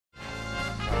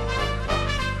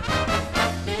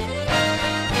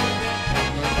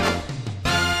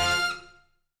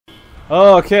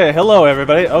Okay, hello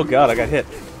everybody. Oh god, I got hit.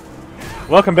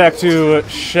 Welcome back to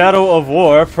Shadow of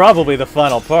War, probably the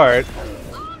final part.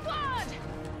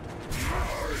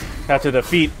 Have to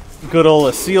defeat good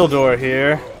old Isildur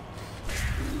here.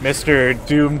 Mr.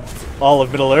 Doomed all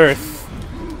of Middle-earth.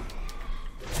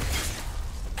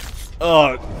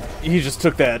 Oh, he just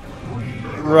took that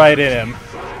right in him.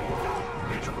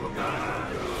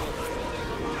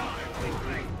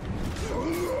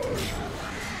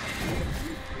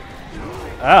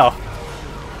 Ow.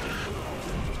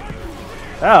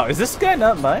 Ow, is this guy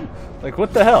not mine? Like,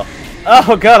 what the hell?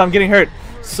 Oh god, I'm getting hurt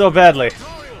so badly.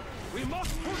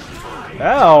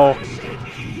 Ow.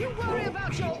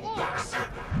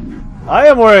 I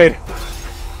am worried.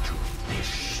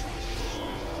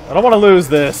 I don't want to lose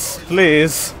this,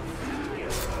 please.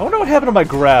 I wonder what happened to my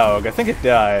Graug. I think it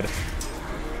died.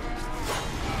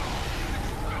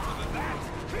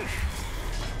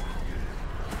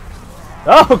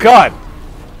 Oh god!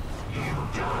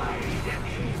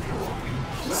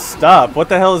 Stop. What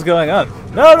the hell is going on?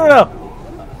 No, no, no!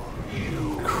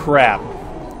 Crap.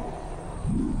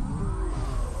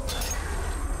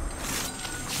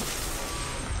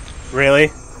 Really?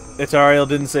 Itariel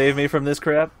didn't save me from this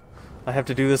crap? I have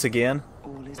to do this again?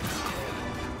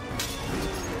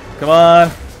 Come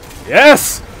on!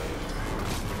 Yes!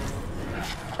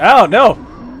 Ow, no!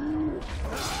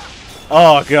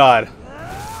 Oh, God.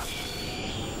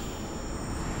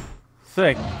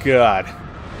 Thank God.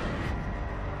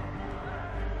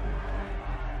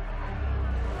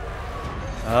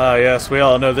 Ah, yes, we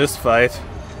all know this fight.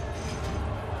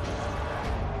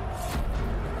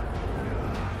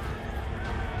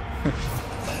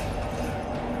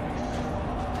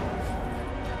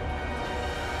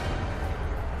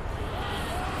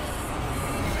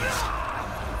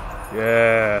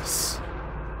 Yes.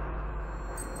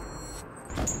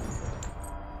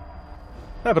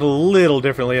 Happened a little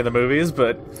differently in the movies,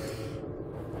 but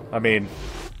I mean,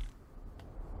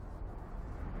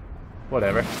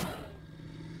 whatever.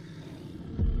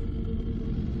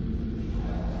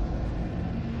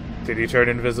 Did he turn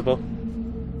invisible?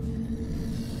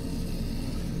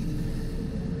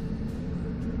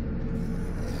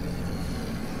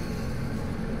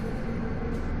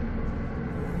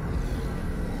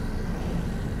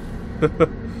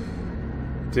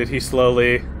 Did he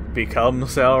slowly become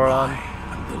Sauron? I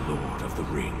am the Lord of the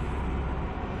Ring.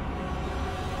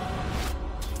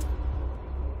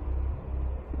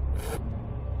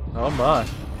 Oh my.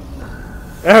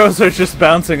 Arrows are just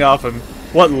bouncing off him.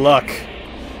 What luck.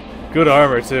 Good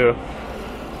armor, too.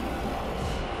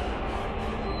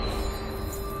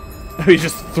 He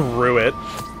just threw it.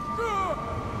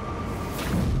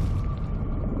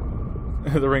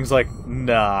 The ring's like,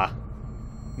 nah.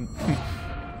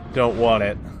 Don't want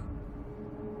it.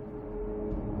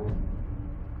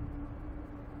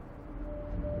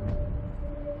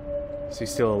 Is he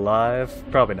still alive?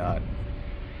 Probably not.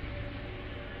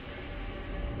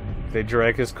 They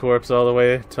drag his corpse all the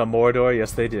way to Mordor?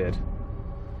 Yes, they did.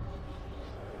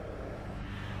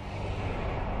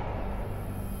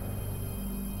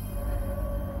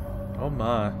 Oh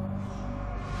my.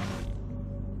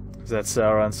 Is that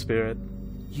Sauron's spirit?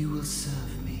 You will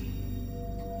serve me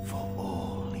for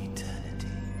all eternity.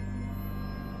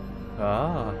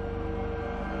 Ah.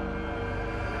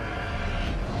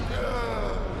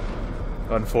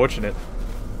 Unfortunate.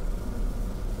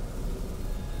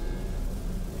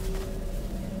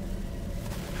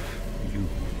 You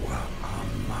are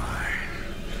mine.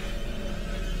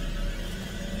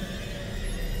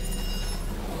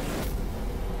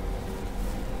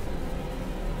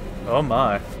 Oh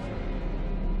my.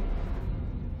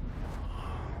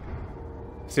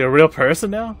 Is he a real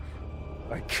person now?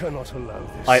 I cannot allow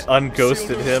this. I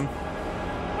unghosted him.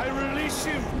 I release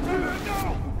him.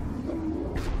 No!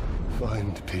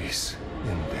 Find peace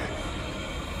in death.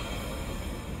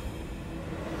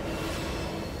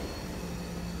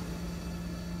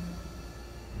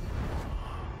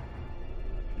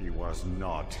 He was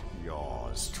not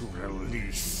yours to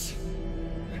release.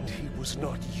 And he was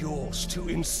not yours to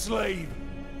enslave.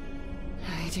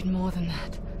 I did more than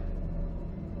that.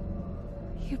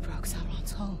 You broke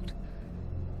Sauron's hold.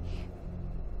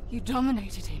 You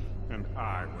dominated him. And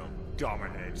I will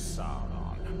dominate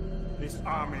Sauron. His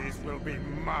armies will be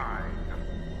mine.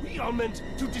 We are meant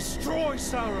to destroy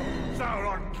Sauron.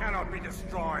 Sauron cannot be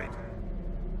destroyed.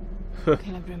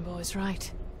 Celebrimbor is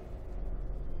right.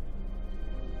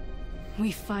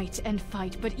 We fight and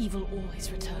fight, but evil always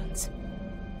returns.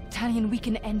 Talion, we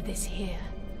can end this here.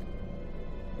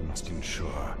 We must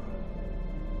ensure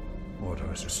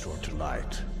order is restored to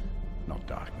light, not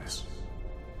darkness.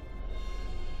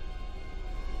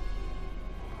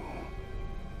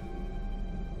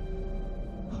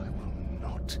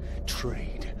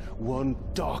 trade one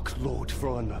Dark Lord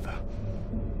for another.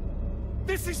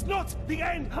 This is not the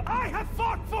end I have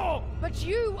fought for! But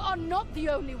you are not the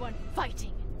only one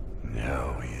fighting.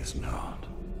 No, he is not.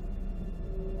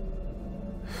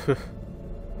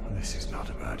 This is not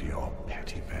about your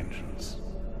petty vengeance.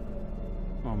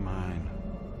 Or mine.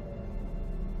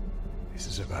 This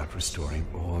is about restoring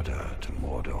order to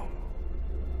Mordor.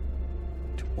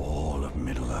 To all of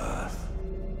Middle-earth.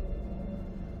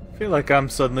 I feel like I'm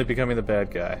suddenly becoming the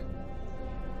bad guy.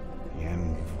 The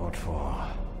end you fought for.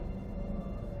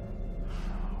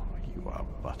 You are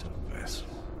but a vessel.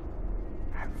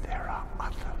 And there are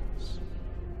others.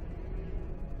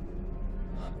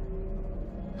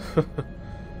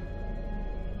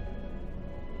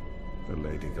 The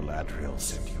Lady Galadriel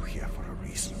sent you here for a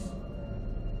reason.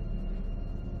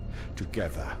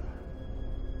 Together,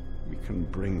 we can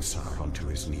bring Sauron to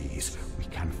his knees. We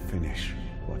can finish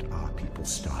what our people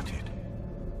started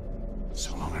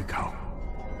so long ago.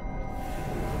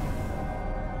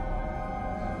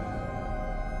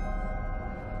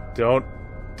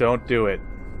 Don't do it.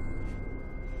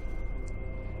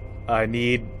 I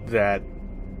need that,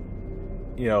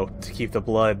 you know, to keep the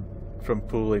blood from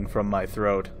pooling from my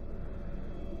throat.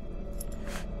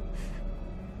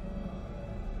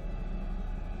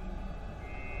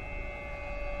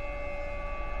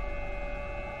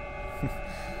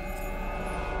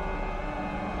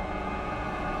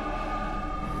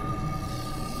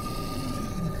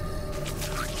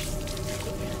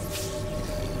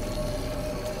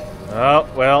 Oh,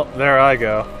 well, there I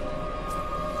go.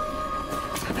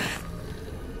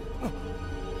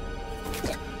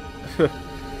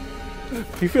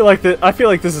 You feel like that? I feel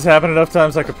like this has happened enough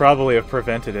times I could probably have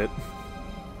prevented it.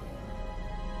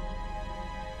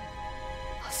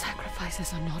 Our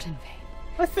sacrifices are not in vain.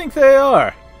 I think they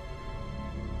are.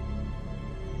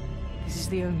 This is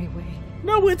the only way.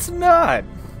 No, it's not.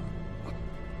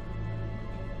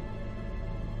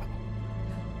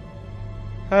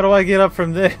 How do I get up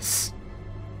from this?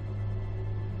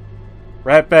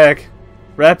 Ratbag!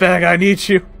 Ratbag, I need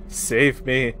you! Save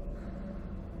me.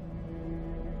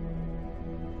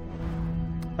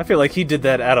 I feel like he did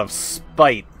that out of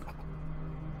spite.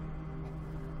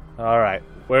 Alright,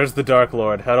 where's the Dark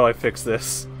Lord? How do I fix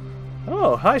this?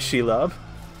 Oh, hi, Shelob.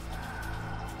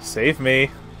 Save me.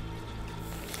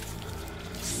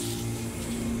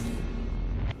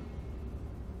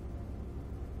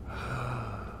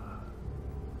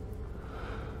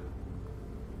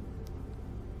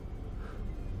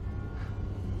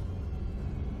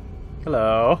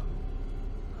 Hello.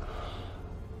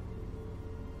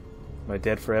 Am I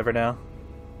dead forever now?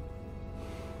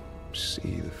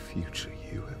 See the future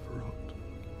you have wrought.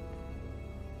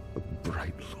 A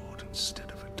bright lord instead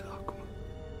of a dark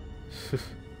one.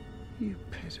 You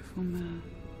pitiful man.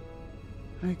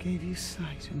 I gave you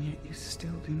sight, and yet you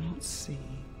still do not see.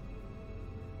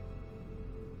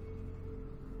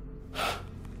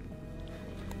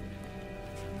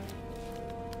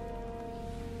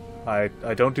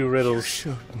 I don't do You riddles.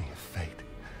 showed me a fate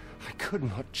I could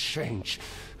not change.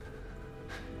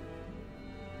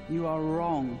 You are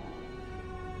wrong.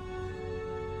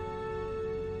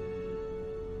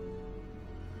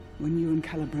 When you and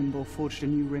Celebrimbor forged a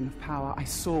new ring of power, I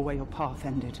saw where your path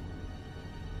ended.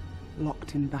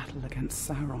 Locked in battle against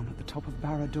Sauron at the top of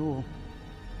Barad-dûr.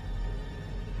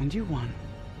 And you won.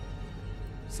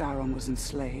 Sauron was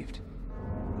enslaved,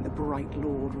 and the Bright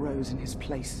Lord rose in his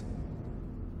place.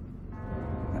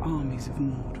 The armies of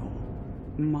Mordor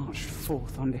marched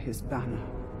forth under his banner,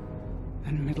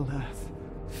 and Middle-earth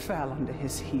fell under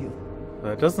his heel.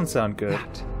 That doesn't sound good.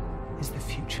 That is the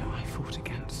future I fought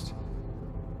against.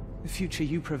 The future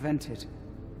you prevented.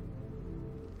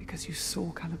 Because you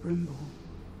saw Celebrimbor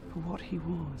for what he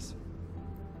was.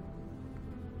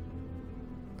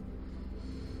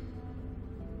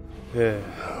 Yeah.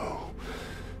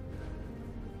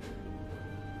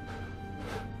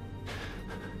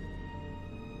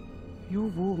 Your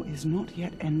war is not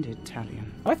yet ended,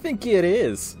 Talion. I think it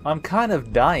is. I'm kind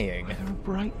of dying. Whether a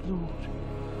Bright Lord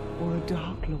or a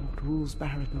Dark Lord rules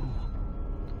Barad-dûr,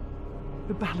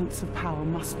 the balance of power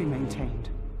must be maintained,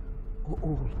 or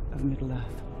all of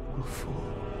Middle-earth will fall.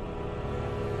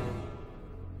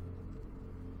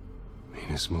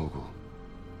 Minas Morgul.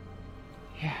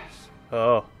 Yes.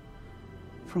 Oh.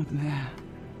 From there,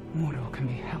 Mordor can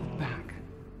be held back.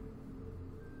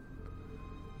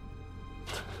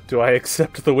 Do I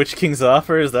accept the Witch King's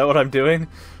offer? Is that what I'm doing?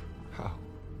 How?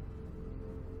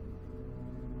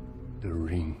 The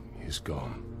ring is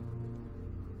gone.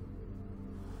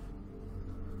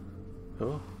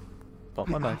 Oh. Bump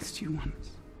my I mic. asked you once,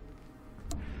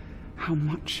 how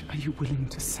much are you willing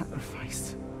to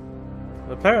sacrifice?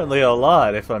 Apparently a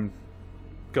lot if I'm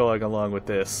going along with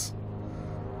this.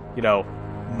 You know,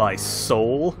 my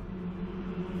soul?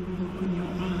 Open your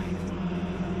eyes.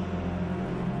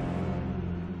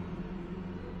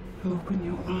 Open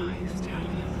your eyes,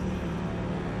 Talia.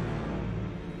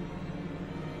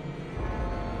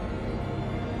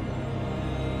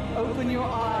 Open your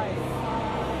eyes.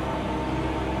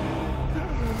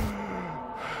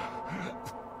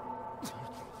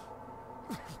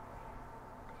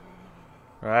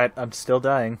 Alright, I'm still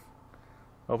dying.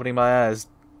 Opening my eyes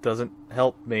doesn't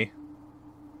help me.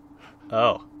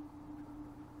 Oh.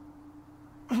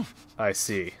 I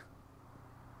see.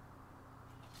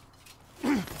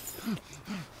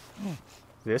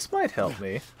 This might help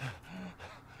me.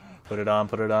 Put it on,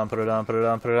 put it on, put it on, put it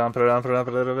on, put it on, put it on, put it on,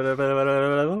 put it on, put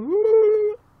it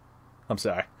on. I'm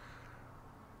sorry.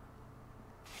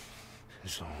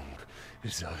 As long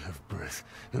as I have breath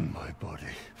in my body,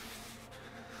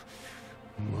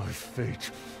 my fate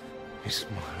is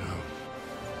my own.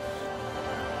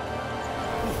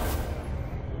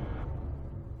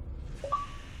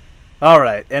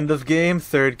 Alright, end of game,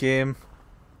 third game,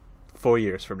 4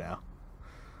 years from now.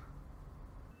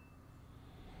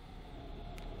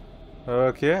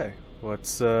 Okay,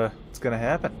 what's gonna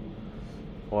happen?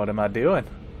 What am I doing?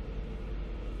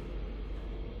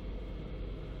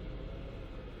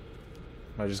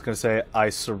 Am I just gonna say, I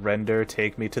surrender,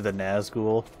 take me to the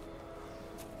Nazgul?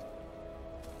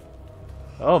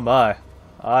 Oh my,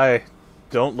 I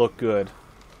don't look good.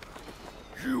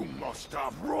 You must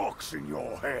have rocks in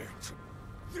your head.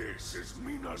 This is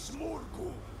Minas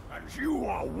Morgul, and you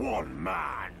are one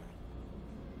man.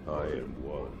 I am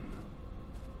one.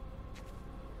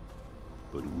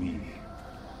 But we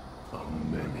are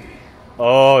many.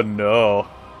 Oh no.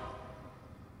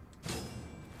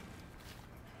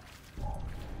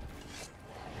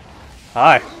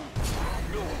 Hi.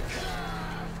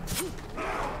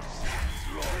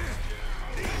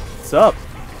 What's up?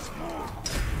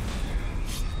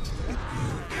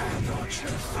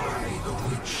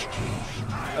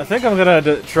 I think I'm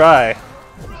gonna try.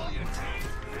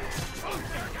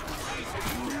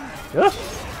 Yeah.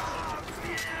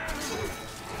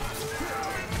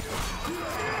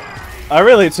 I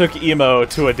really took emo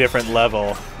to a different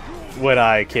level when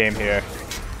I came here.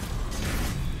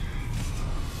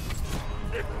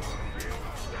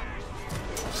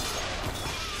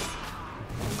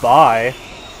 Bye.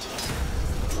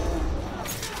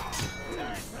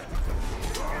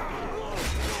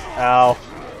 Ow.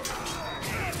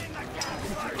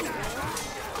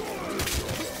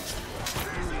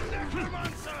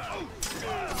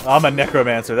 I'm a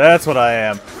necromancer, that's what I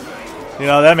am. You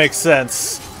know, that makes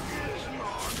sense.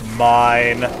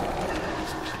 Mine.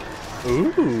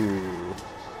 Ooh.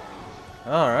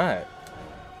 Alright.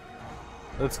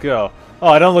 Let's go. Oh,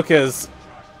 I don't look as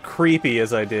creepy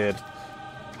as I did.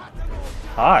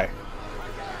 Hi.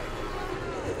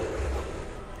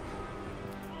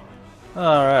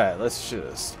 Alright, let's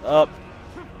just up,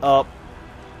 up,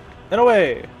 and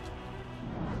away.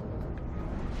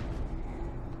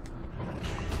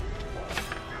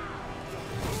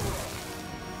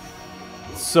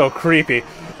 So creepy.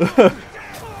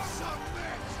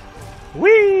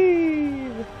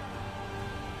 Whee!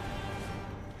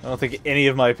 I don't think any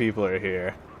of my people are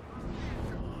here.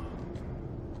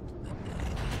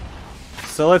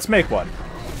 So let's make one.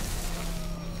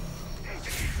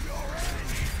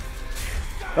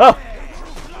 Oh!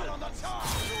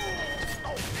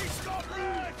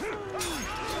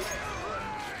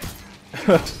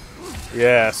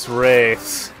 Yes,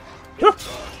 Wraiths.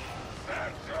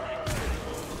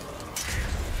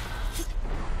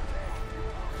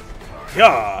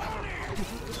 Yeah.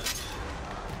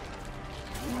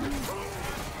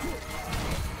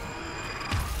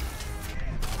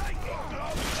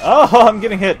 Oh, I'm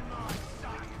getting hit.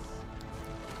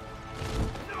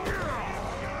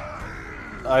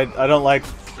 I don't like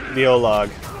the O-Log.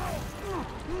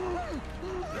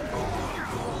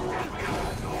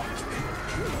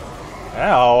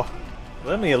 Ow.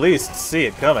 Let me at least see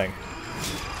it coming.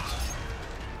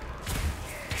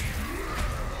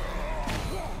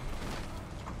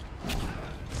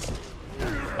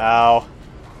 Ow.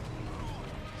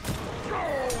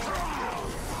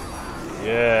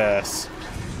 Yes.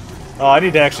 Oh, I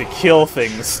need to actually kill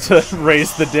things to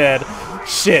raise the dead.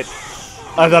 Shit.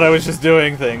 I thought I was just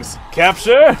doing things.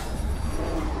 Capture?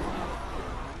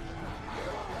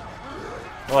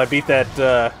 Well, I beat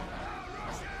that,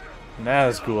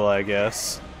 Nazgul, I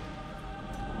guess.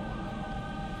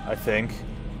 I think.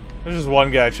 There's just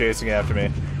one guy chasing after me.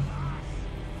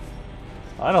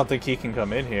 I don't think he can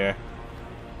come in here.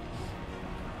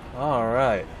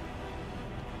 Alright.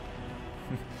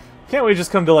 Can't we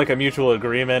just come to like a mutual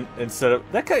agreement instead of...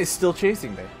 That guy is still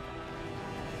chasing me.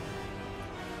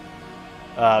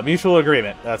 Mutual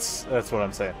agreement. That's what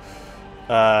I'm saying.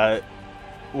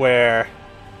 Where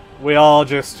we all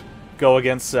just go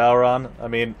against Sauron. I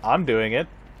mean, I'm doing it,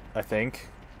 I think.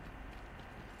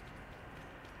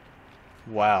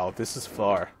 Wow, this is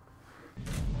far.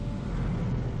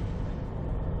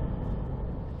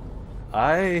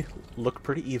 I look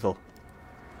pretty evil.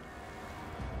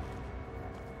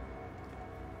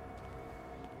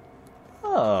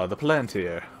 Oh, the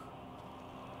Palantir.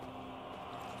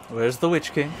 Where's the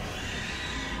Witch King?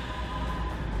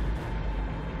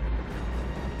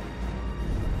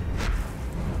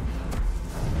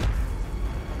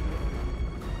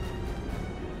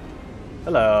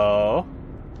 Hello.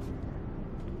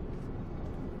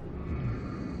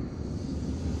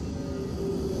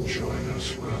 Join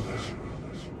us, brother.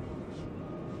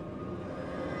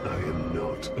 I am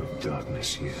not of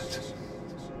darkness yet.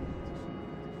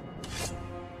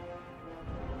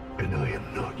 And I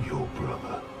am not your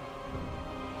brother.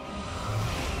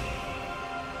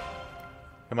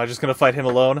 Am I just gonna fight him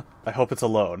alone? I hope it's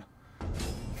alone.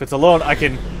 If it's alone, I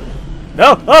can...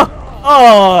 No! Oh!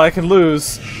 Oh! I can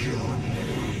lose.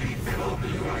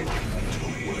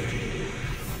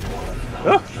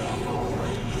 Oh!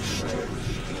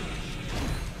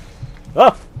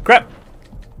 Oh! Crap!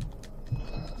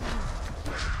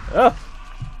 Oh!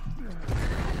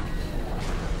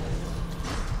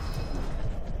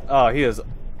 Oh, he is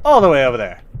all the way over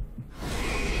there.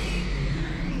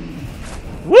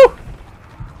 Woo!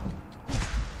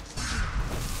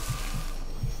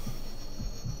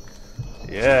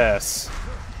 Yes.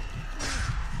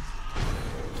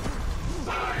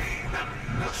 I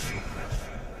am nothing.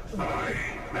 I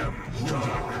am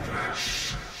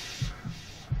darkness.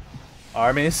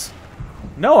 Armies?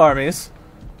 No armies.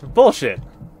 Bullshit.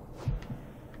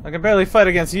 I can barely fight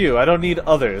against you. I don't need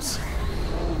others.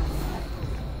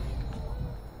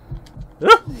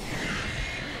 Ah!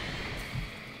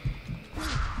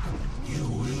 You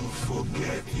will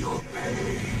forget your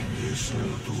pain,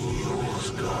 Isildur's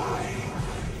guide.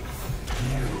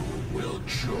 You will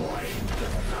join the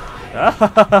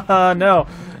night. Ah, no.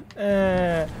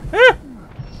 Ah!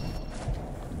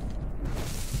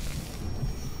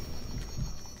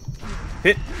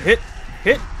 Hit, hit,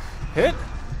 hit, hit,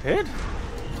 hit.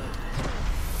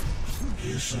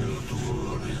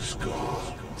 Isildur is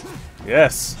gone.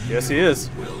 Yes, yes he is.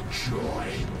 Will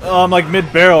join. Oh, I'm like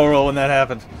mid-barrel roll when that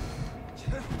happened.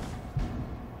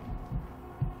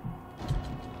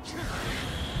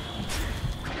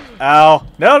 Ow.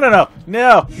 No, no, no.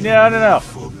 No, no, no, no.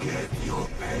 Forget your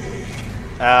pain.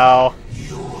 Ow.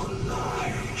 Your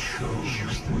light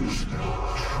shows this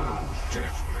true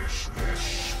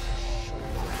deathlessness.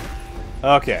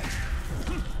 Okay.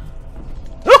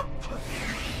 Ah!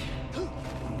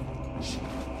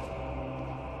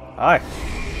 Hi.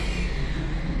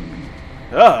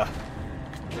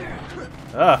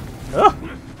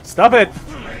 Stop it!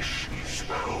 Flesh is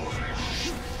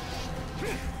powerless.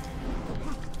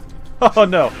 Oh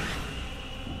no.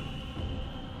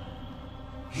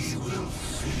 He will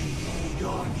feed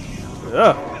on you.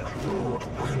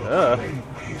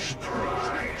 His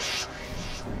prize.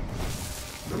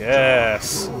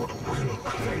 Yes. Will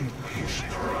claim his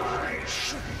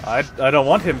prize. I don't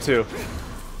want him to.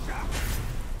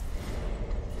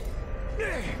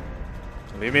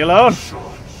 Leave me alone.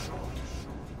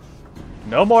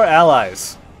 No more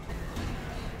allies.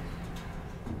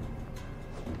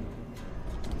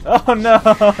 Oh no!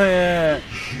 Yeah.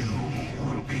 You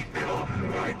will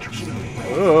become like me.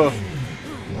 Ooh.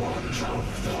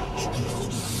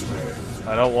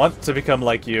 I don't want to become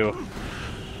like you.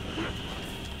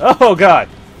 Oh god!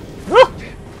 Woo!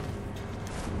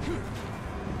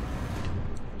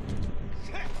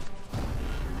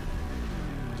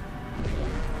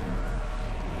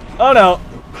 Oh no!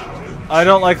 I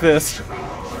don't like this.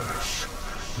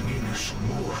 Minas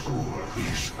Morgul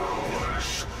is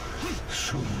ours.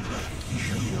 Soon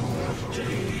your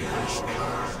day has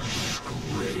come,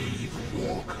 grave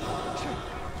walker.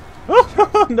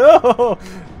 Oh no!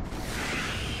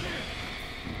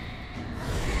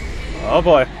 Oh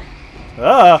boy.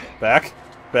 Ah! Back.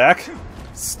 Back.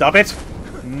 Stop it!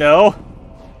 No!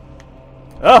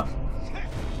 Oh!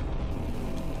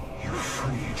 You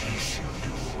freed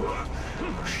Isildur.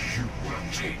 You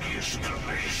will take his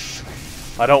place.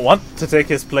 I don't want to take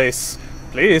his place.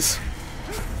 Please.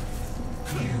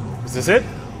 Is this it?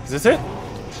 Is this it?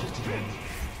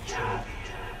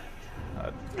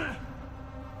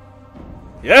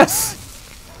 Yes!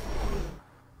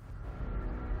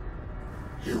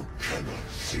 You cannot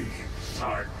see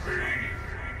inside me.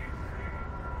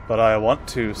 But I want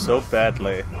to so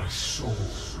badly. My soul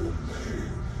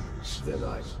remains. Then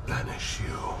I banish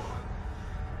you.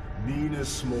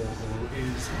 Minas Morgul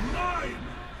is mine!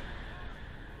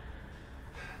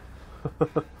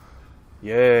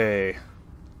 Yay.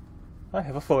 I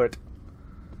have a fort.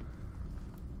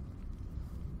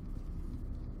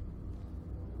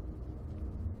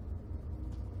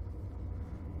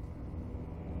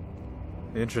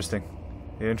 Interesting.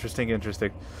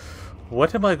 Interesting.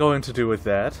 What am I going to do with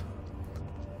that?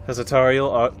 Has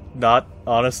Atariel not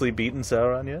honestly beaten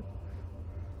Sauron yet?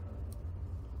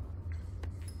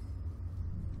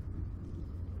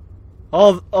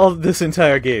 All this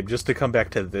entire game just to come back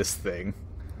to this thing.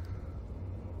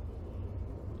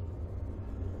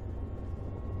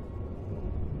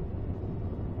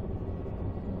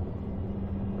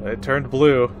 It turned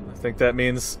blue. I think that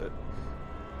means...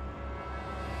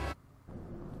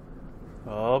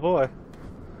 Oh boy.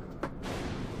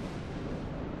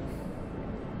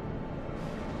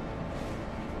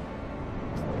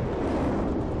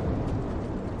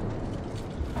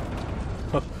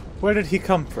 Where did he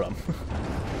come from?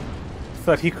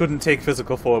 Thought he couldn't take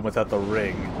physical form without the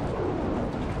ring.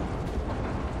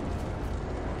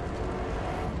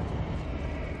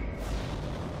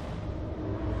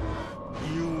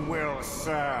 You will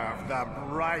serve the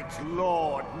Bright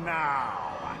Lord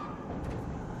now.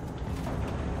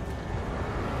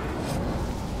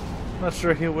 Not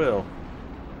sure he will.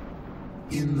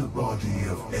 In the body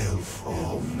of elf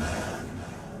or man,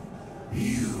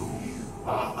 you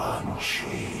are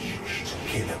unchanged,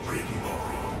 Celebrimbor.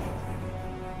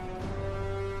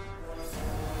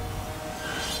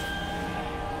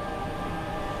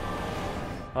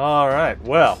 Alright,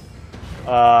 well.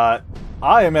 I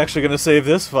am actually going to save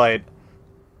this fight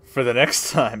for the next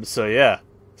time, so yeah.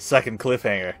 Second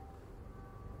cliffhanger.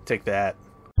 Take that.